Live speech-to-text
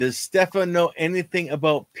Does Stefan know anything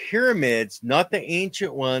about pyramids, not the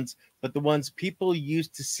ancient ones, but the ones people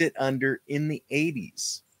used to sit under in the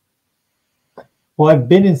 80s? Well, I've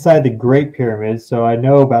been inside the Great Pyramids, so I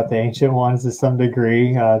know about the ancient ones to some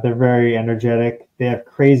degree. They're very energetic. They have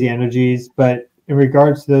crazy energies. But in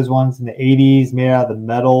regards to those ones in the 80s made out of the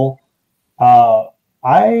metal,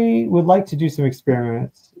 I would like to do some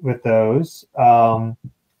experiments with those.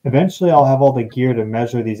 Eventually, I'll have all the gear to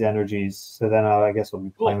measure these energies. So then I guess we'll be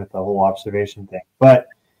playing with the whole observation thing. But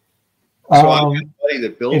so I'm a buddy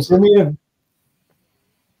that builds them.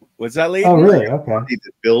 What's that, lady? Oh, really? Okay. Buddy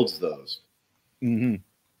that builds those. Mm-hmm.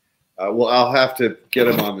 Well, I'll have to get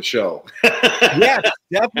him on the show. Yes,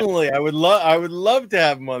 definitely. I would love to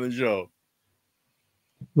have him on the show.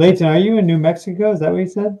 Leighton, are you in New Mexico? Is that what you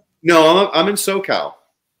said? No, I'm in SoCal.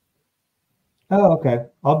 Oh, okay.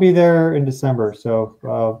 I'll be there in December,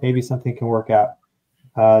 so maybe something can work out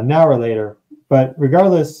now or later. But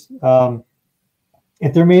regardless,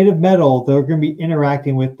 if they're made of metal, they're going to be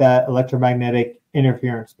interacting with that electromagnetic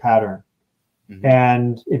interference pattern. Mm-hmm.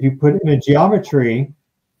 And if you put in a geometry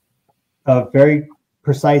of very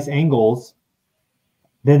precise angles,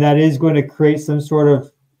 then that is going to create some sort of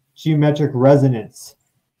geometric resonance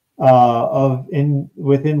within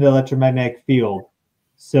the electromagnetic field.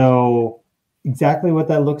 So exactly what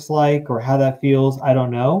that looks like or how that feels, I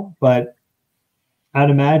don't know, but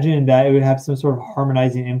I'd imagine that it would have some sort of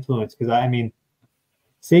harmonizing influence, because I mean,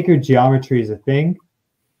 sacred geometry is a thing,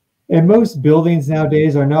 and most buildings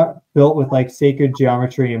nowadays are not built with like sacred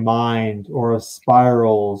geometry in mind, or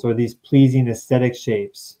spirals, or these pleasing aesthetic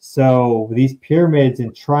shapes. So these pyramids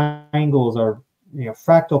and triangles are,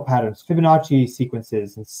 fractal patterns, Fibonacci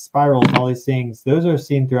sequences, and spirals, and all these things. Those are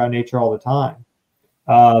seen throughout nature all the time.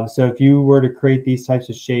 So if you were to create these types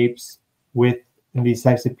of shapes with these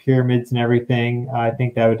types of pyramids and everything, I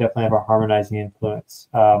think that would definitely have a harmonizing influence.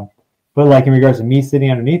 But like in regards to me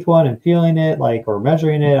sitting underneath one and feeling it, or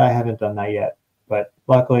measuring it, I haven't done that yet. But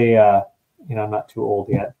luckily, I'm not too old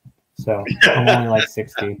yet, so I'm only like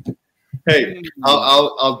 60. Hey,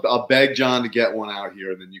 I'll beg John to get one out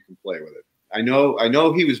here, and then you can play with it. I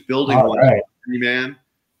know he was building one for Burning Man.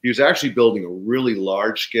 He was actually building a really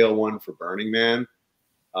large scale one for Burning Man,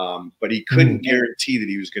 but he couldn't guarantee that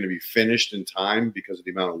he was going to be finished in time because of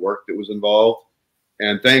the amount of work that was involved.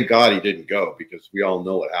 And thank God he didn't go, because we all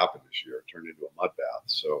know what happened this year. It turned into a mud bath.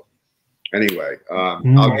 So anyway,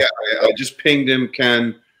 I just pinged him,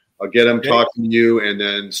 Ken. I'll get him talking to you, and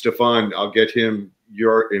then Stefan, I'll get him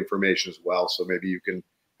your information as well. So maybe you can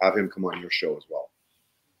have him come on your show as well.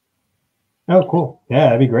 Oh, cool. Yeah,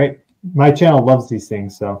 that'd be great. My channel loves these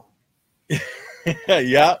things, so.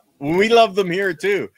 Yeah, we love them here too.